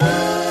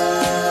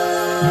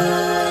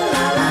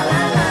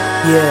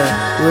Yeah,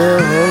 real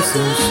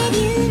wholesome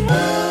shit.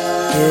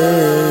 Yeah,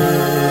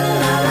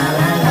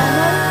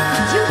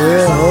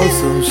 real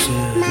wholesome shit.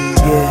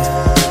 Yeah.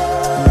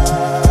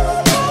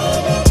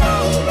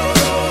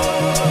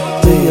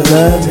 Do you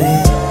love me?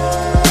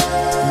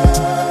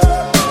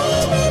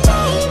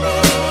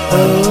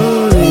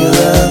 Oh, do you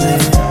love me?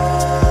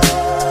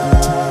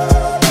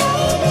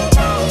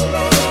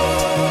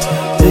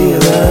 Do you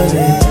love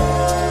me?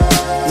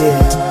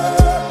 Yeah.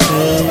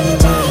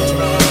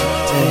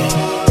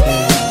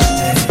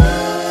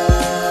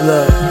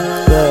 Look,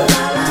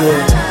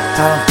 yeah,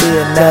 I don't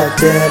feel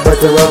nothing but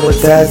the rubber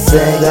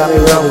cussing. Got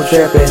me rubber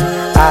tripping.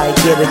 I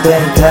get a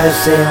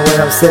concussion when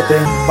I'm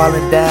sipping,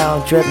 falling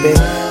down, tripping,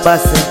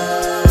 busting,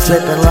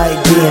 slipping like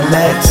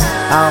DMX.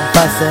 I'm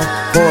fussing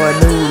for a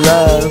new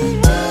love.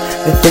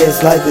 It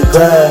fits like a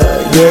glove,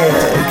 yeah.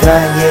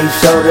 Kanye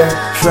shoulder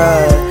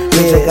shrug.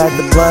 Bitch, I got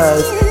the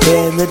plugs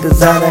in the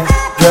designer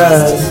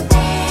drugs.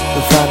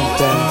 The final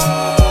things,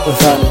 the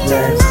final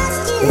things,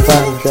 the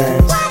final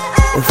things,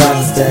 the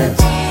final things,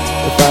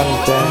 the final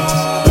things,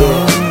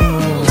 yeah.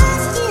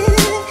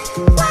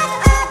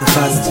 The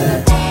final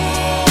things,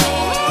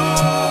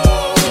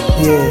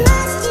 yeah.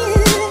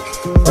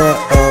 What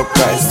a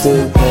price to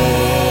pay.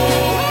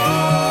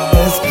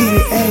 Let's get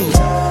it, ayy.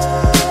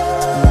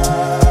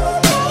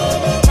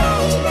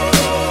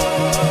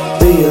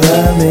 Do you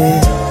love me?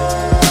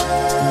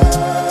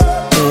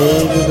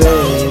 Baby,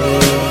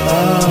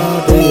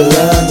 oh, do you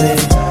love me?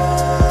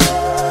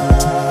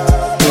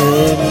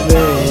 Baby,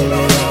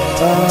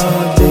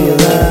 oh, do you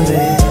love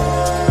me?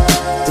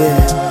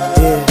 Yeah.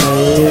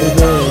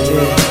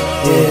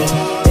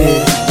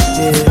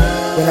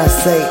 When I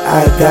say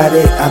I got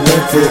it, I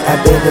meant it. I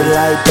been it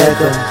like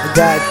Beckham. I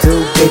got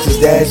two bitches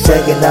that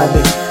shaking on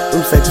me.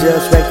 Oops, I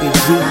just wrecked a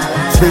G.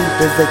 Sleep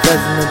is the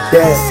cousin of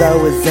death,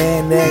 so is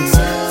Xanax.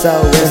 So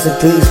rest in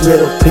peace,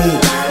 little Pete.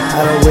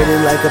 I don't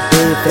really like a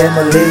big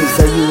family,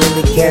 so you in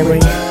the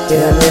Camry,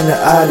 yeah, I'm in the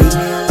Audi.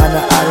 On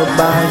the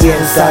Autobahn,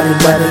 getting Saudi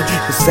money.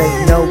 This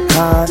ain't no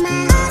con.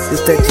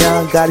 This that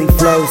John Gotti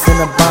flows in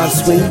a bond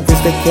suite. This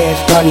the cash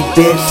party,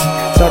 bitch.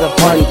 Start a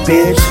party,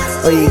 bitch.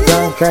 Or you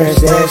gon' crash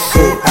that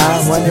shit.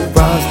 I'm running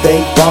from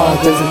State Farm,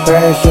 cause it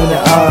crashed in the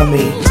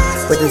army.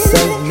 But this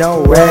ain't no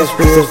rash,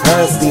 bitch, it's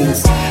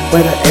herpes.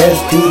 But the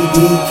STD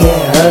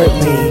can't hurt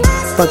me.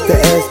 Fuck the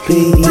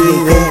SPD,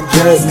 they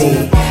jerk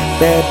me.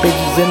 Bad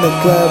bitches in the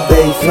club,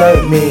 they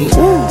flirt me.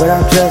 But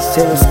I'm just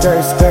here to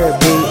skirt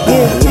beat.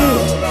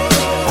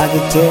 I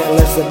could care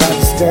less about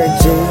the skirt,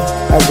 G.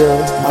 I do.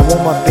 I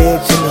want my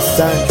bitch in the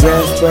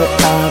sundress, but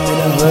I'm in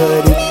a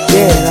hoodie.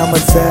 Yeah, and I'ma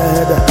tell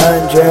her to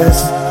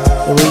undress.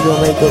 And we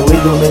gon' make a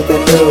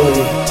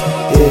nudie.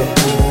 Yeah.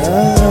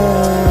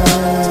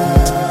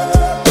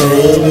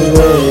 Baby,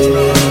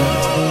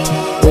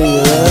 do you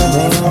love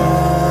me?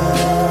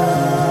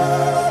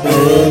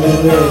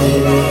 Baby.